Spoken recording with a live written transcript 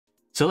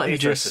So let me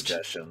These are just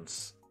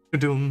suggestions.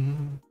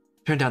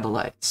 turn down the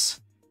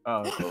lights.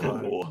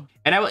 Oh,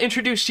 And I will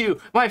introduce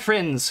you, my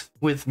friends,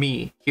 with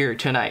me here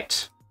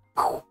tonight.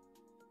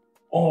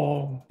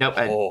 Oh. Nope,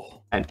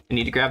 I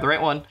need to grab the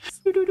right one.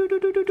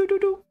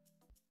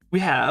 We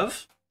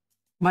have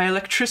my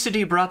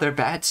electricity brother,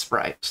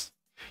 BadSprite.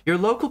 Your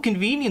local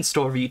convenience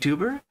store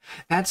VTuber.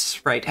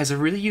 BadSprite has a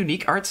really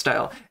unique art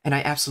style, and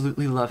I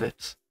absolutely love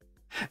it.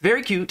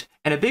 Very cute,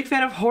 and a big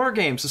fan of horror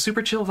games with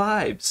super chill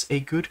vibes. A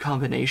good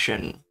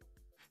combination.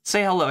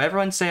 Say hello,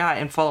 everyone say hi,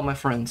 and follow my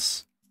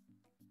friends.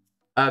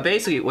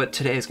 Basically, what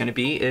today is going to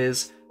be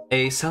is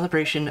a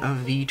celebration of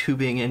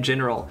VTubing in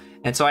general.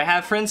 And so I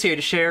have friends here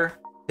to share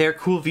their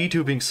cool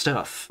VTubing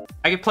stuff.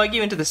 I can plug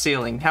you into the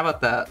ceiling. How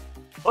about that?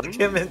 Plug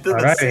him into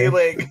the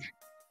ceiling.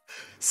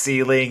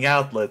 Ceiling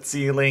outlets,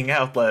 ceiling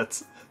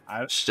outlets.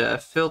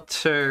 Just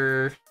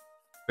filter.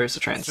 Where's the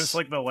trans? It's just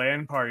like the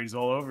LAN parties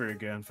all over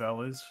again,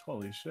 fellas.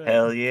 Holy shit.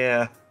 Hell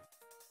yeah.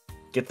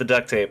 Get the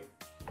duct tape.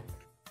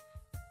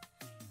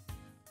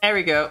 There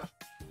we go.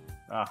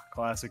 Ah,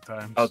 classic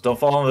times. Oh, don't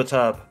fall in the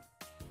tub.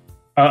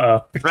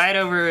 Uh-oh. Right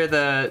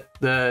over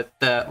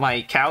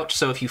my couch,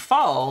 so if you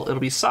fall, it'll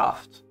be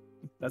soft.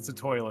 That's a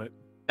toilet.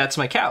 That's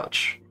my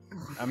couch.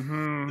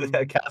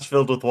 A couch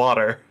filled with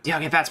water. Yeah,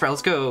 okay, BadSprite,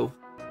 let's go.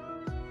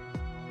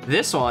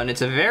 This one,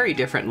 it's a very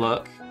different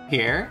look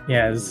here.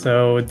 Yeah,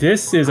 so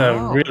this is a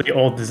really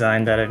old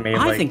design that I made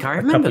like think I a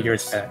remember couple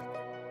years back.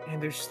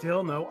 And there's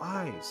still no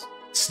eyes.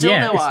 Still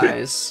Yeah. no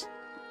eyes.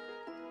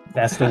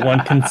 That's the one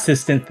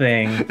consistent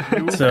thing.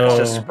 It's So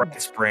just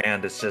Sprite's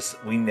brand. It's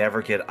just, we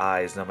never get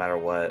eyes no matter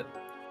what.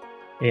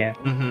 yeah.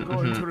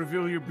 Going to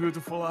reveal your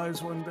beautiful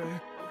eyes one day.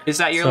 Is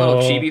that your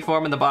little chibi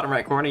form in the bottom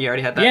right corner? You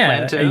already had that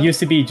plan too? It used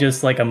to be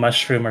just like a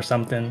mushroom or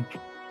something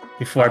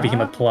before I became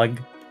a plug.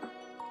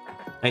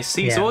 I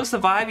see. Yeah. So what was the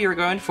vibe you were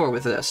going for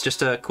with this?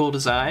 Just a cool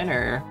design,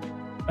 or?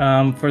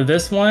 For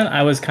this one,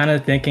 I was kind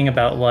of thinking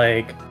about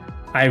like,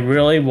 I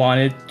really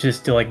wanted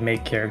just to like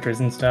make characters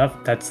and stuff.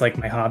 That's like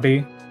my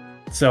hobby.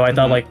 So I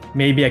thought like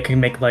maybe I could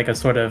make like a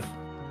sort of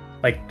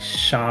like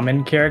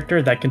shaman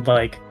character that could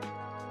like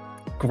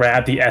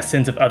grab the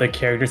essence of other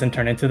characters and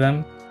turn into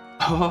them.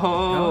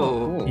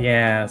 Oh.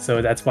 Yeah,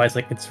 so that's why it's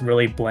like it's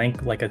really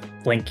blank, like a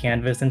blank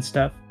canvas and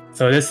stuff.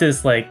 So this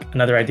is like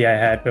another idea I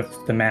had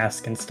with the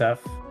mask and stuff.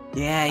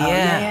 Yeah, Oh,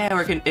 yeah. yeah,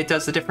 where it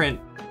does the different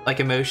like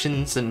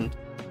emotions and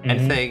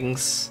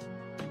things.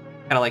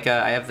 Kind of like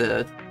I have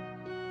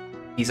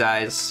these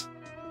eyes.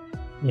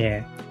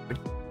 Yeah.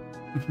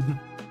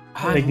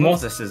 I Like love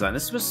most- this design.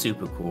 This was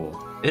super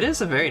cool. It is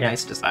a very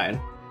nice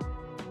design.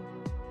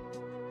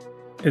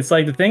 It's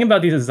like the thing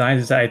about these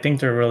designs is that I think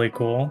they're really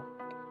cool,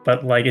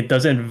 but like it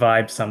doesn't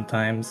vibe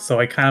sometimes. So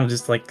I kind of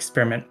just like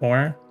experiment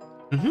more.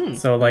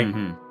 So like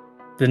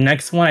the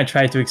next one I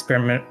tried to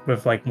experiment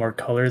with like more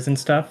colors and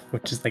stuff,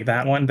 which is like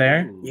that one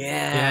there.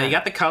 Yeah. Yeah, you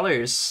got the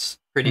colors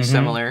pretty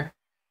similar.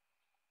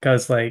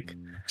 Because like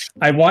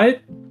I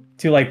wanted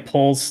to like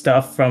pull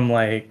stuff from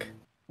like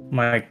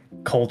my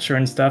culture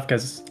and stuff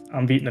because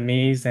I'm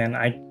Vietnamese and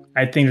I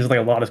think there's like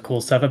a lot of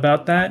cool stuff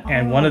about that.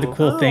 And one of the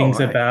cool things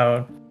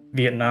about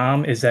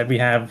Vietnam is that we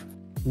have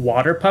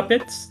water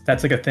puppets.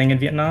 That's like a thing in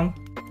Vietnam.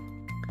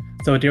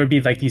 So there would be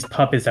like these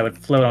puppets that would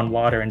float on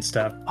water and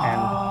stuff.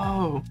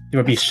 And there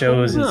would be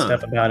shows and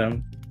stuff about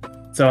them.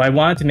 So I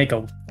wanted to make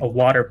a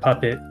water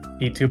puppet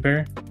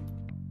VTuber.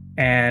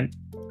 And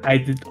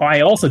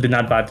I also did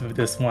not vibe with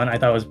this one. I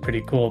thought it was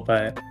pretty cool,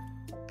 but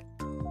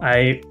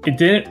it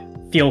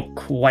didn't feel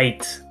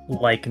quite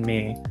like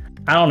me.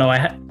 I don't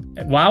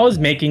know. While I was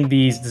making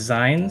these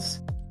designs,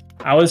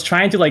 I was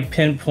trying to like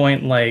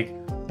pinpoint like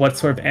what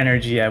sort of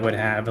energy I would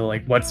have, or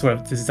like what sort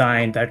of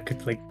design that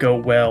could like go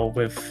well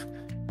with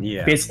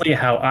basically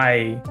how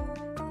I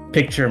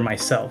picture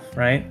myself,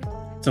 right?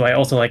 So I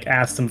also like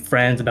asked some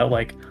friends about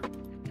like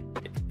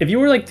if you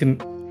were like to.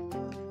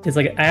 It's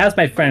like I asked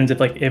my friends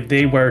if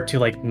they were to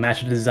like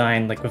match the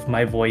design like with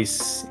my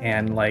voice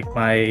and like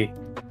my,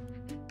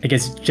 I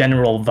guess,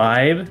 general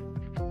vibe,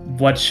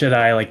 what should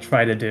I like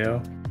try to do?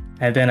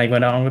 And then I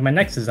went on with my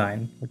next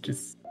design, which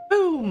is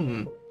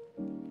boom.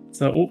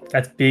 So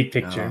that's big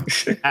picture.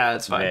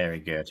 That's fine. Very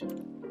good.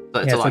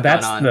 But Yeah, so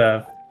that's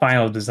the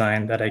final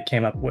design that I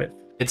came up with.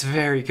 It's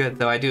very good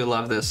though. I do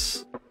love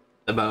this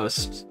the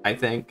most, I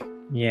think.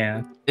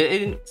 Yeah.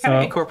 It kind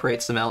of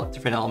incorporates some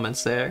different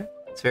elements there.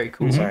 It's very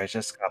cool. Sorry, I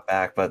just got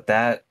back, but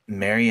that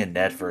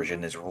marionette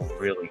version is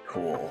really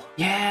cool.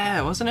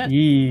 Yeah, wasn't it?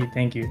 Yee,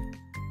 thank you.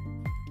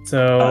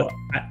 So,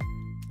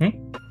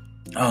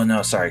 Oh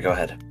no, sorry, go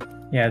ahead.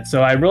 Yeah,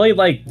 so I really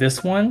like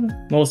this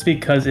one, mostly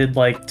because it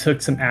like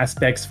took some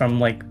aspects from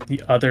like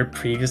the other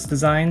previous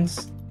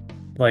designs.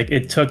 Like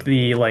it took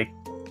the like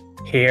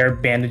hair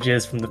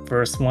bandages from the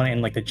first one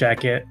and like the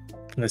jacket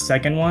from the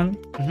second one.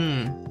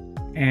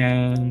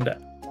 And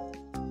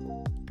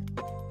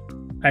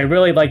I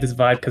really like this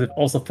vibe because it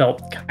also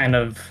felt kind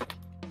of,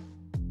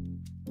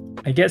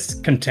 I guess,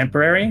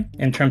 contemporary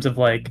in terms of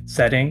like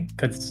setting,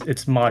 because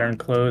it's modern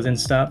clothes and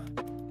stuff.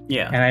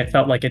 Yeah. And I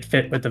felt like it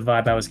fit with the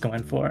vibe I was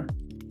going for.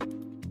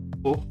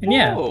 And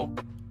yeah.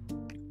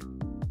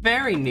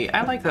 Very neat.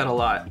 I like that a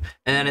lot.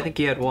 And then I think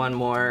he had one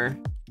more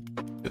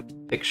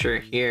picture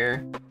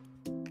here.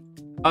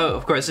 Oh,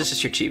 of course, this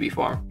is your chibi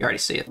form. You already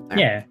see it there.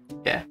 Yeah.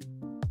 Yeah.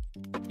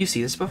 You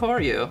see this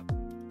before you.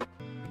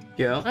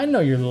 Yo. I know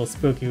your little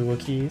spooky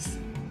Wookiees.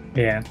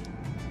 Yeah.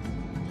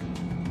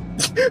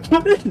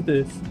 What is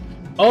this?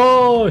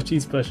 Oh,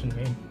 she's pushing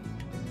me.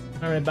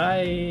 Alright,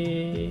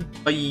 bye.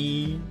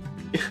 Bye.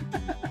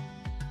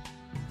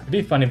 It'd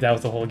be funny if that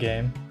was the whole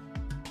game.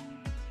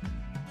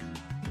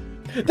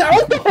 That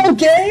was the whole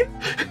game?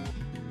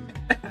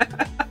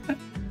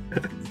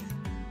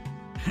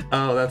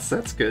 Oh,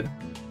 that's good.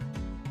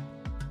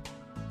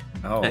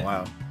 Oh,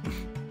 wow.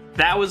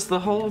 That was the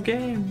whole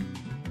game.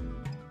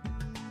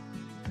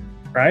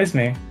 Surprised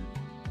me.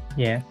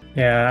 Yeah.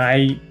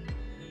 Yeah,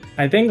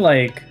 I think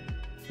like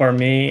for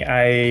me,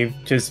 I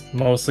just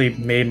mostly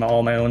made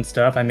all my own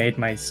stuff. I made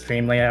my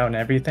stream layout and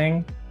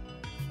everything.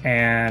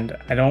 And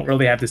I don't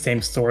really have the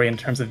same story in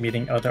terms of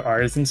meeting other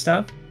artists and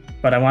stuff,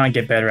 but I want to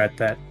get better at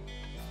that.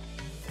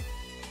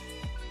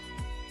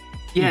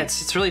 Yeah,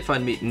 it's really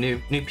fun meeting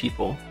new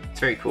people. It's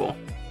very cool.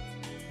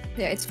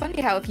 Yeah, it's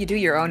funny how if you do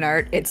your own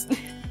art, it's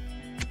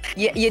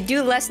you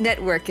do less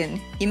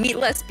networking, you meet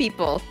less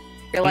people.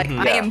 You're like,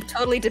 I am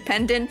totally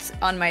dependent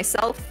on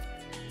myself,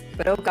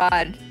 but oh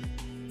god,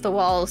 the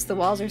walls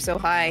are so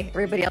high.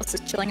 Everybody else is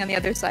chilling on the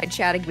other side,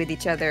 chatting with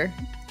each other.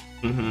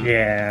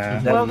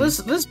 Yeah. Well,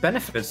 there's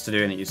benefits to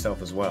doing it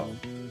yourself as well.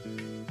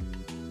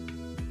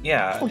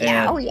 Yeah. Oh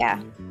yeah, oh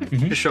yeah.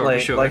 For sure, like,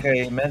 for sure. like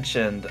I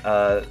mentioned,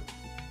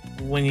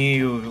 when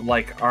you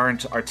like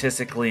aren't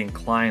artistically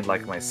inclined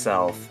like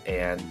myself,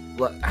 and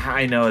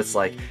I know it's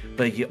like,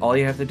 but all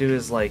you have to do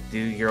is like do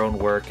your own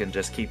work and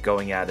just keep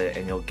going at it,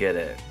 and you'll get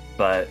it.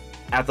 But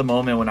at the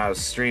moment when I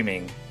was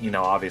streaming,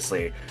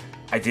 obviously,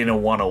 I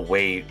didn't want to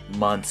wait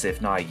months,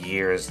 if not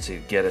years, to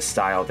get a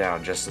style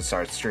down just to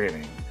start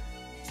streaming.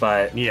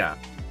 But yeah,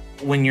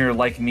 when you're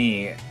like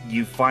me,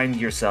 you find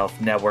yourself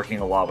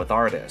networking a lot with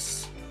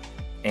artists.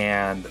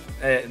 And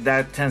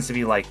that tends to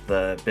be like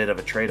the bit of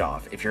a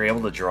trade-off. If you're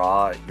able to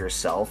draw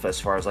yourself as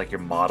far as like your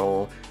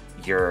model,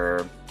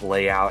 your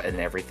layout and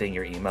everything,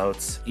 your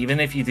emotes, even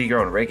if you do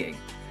your own rigging,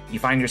 you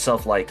find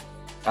yourself like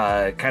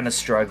kind of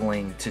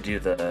struggling to do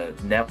the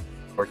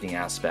networking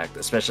aspect,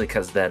 especially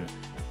because then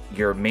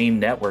your main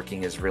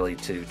networking is really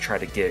to try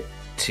to get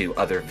to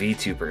other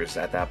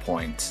VTubers at that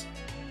point.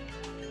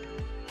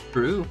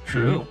 True.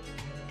 So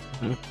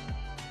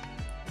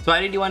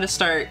why did you want to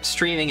start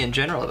streaming in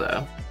general,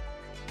 though?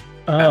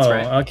 Oh,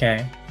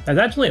 okay. That's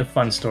actually a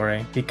fun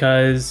story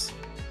because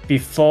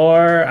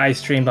before I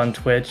streamed on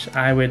Twitch,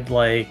 I would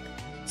like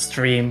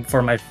stream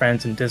for my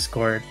friends in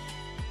Discord,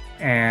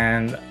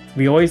 and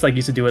we always like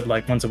used to do it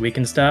like once a week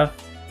and stuff.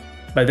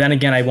 But then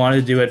again, I wanted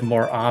to do it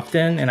more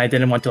often, and I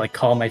didn't want to like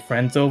call my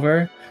friends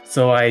over,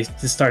 so I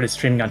just started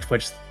streaming on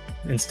Twitch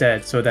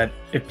instead, so that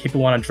if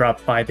people want to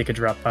drop by, they could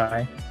drop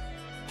by.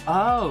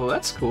 Oh,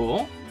 that's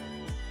cool.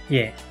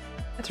 Yeah.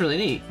 That's really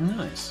neat.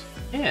 Nice.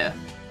 Yeah.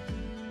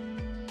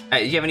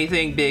 Do you have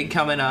anything big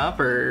coming up,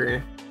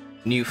 or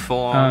new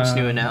forms,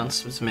 new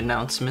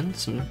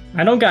announcements?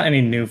 I don't got any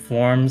new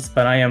forms,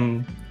 but I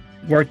am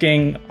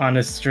working on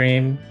a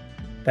stream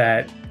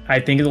that I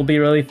think it'll be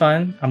really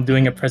fun. I'm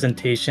doing a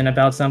presentation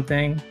about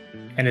something,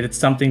 and it's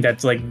something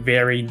that's like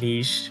very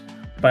niche,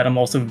 but I'm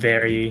also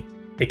very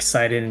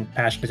excited and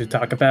passionate to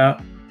talk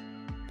about.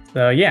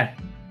 So yeah.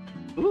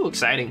 Ooh,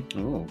 exciting.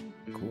 Ooh,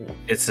 cool.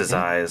 It's his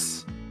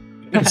eyes.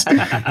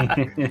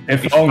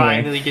 If We only.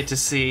 finally get to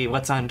see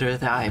what's under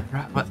the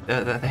eyebrow,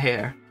 the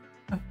hair.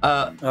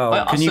 Can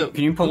also,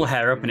 you pull the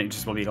hair up and it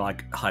just will be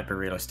like hyper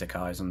realistic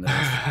eyes on there?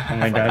 Oh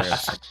my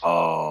gosh.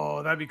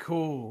 Oh, that'd be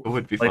cool. it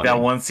would be Like funny. that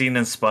one scene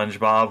in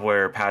SpongeBob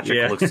where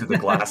Patrick looks through the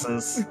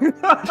glasses.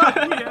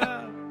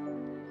 Yeah.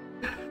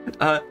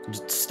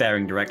 Just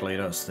staring directly at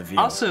us, the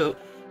viewer. Also,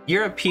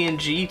 you're a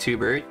PNG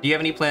tuber. Do you have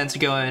any plans to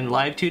go in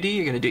live 2D?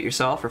 You're gonna do it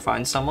yourself or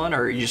find someone,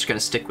 or are you just gonna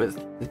stick with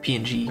the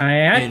PNG? I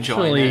and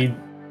enjoying actually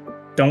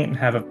don't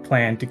have a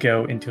plan to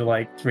go into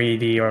like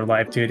 3D or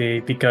live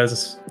 2D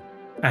because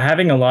I'm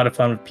having a lot of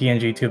fun with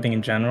PNG tubing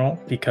in general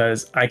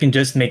because I can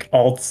just make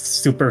alts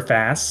super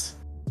fast.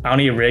 I don't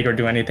need a rig or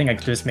do anything. I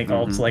can just make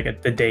alts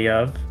like the day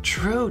of.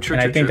 True. And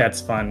I think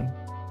that's fun.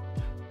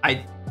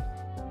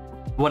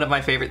 One of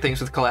my favorite things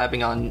with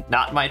collabing on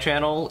not my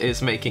channel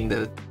is making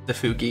the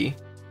Fugi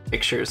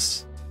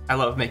pictures. I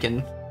love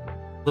making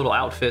little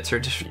outfits or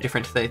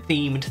different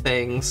themed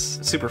things.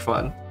 Super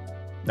fun.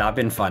 I've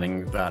been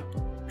finding that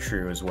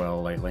true as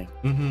well lately.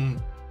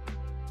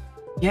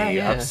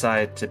 The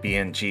upside to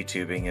BNG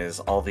tubing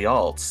is all the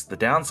alts. The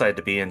downside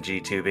to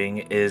BNG tubing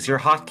is your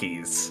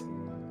hotkeys.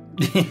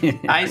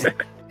 I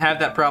have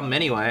that problem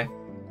anyway.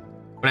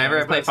 Whenever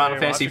I play Final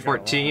Fantasy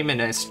 14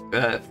 and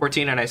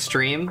I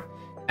stream,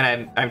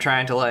 and I'm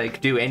trying to like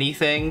do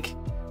anything,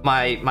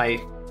 my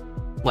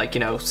like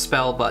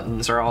spell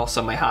buttons are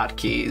also my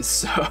hotkeys.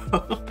 So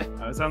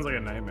That sounds like a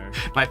nightmare.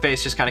 my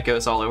face just kind of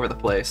goes all over the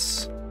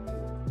place.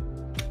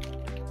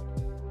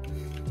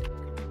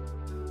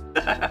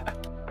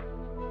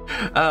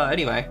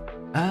 Anyway,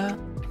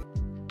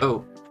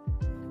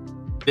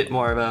 bit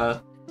more of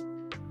a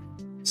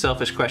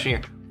selfish question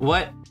here.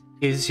 What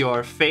is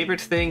your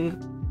favorite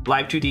thing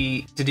Live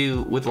 2D to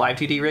do with Live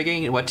 2D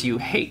rigging, and what do you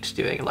hate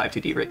doing in Live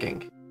 2D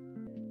rigging?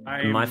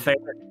 My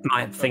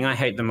thing I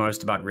hate the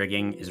most about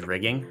rigging is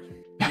rigging.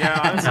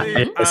 Yeah,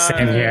 honestly, The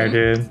same here,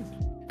 dude.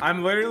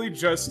 I'm literally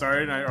just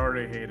started and I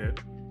already hate it.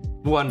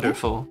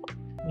 Wonderful.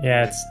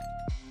 Yeah,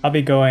 I'll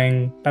be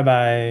going.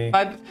 Bye-bye.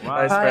 Bye,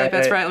 Bye,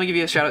 BadSprite. Let me give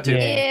you a shout out too.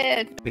 Yeah.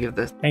 Yeah. Let me give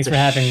Thanks for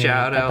having me.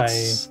 shout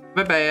outs.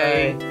 Bye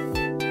bye.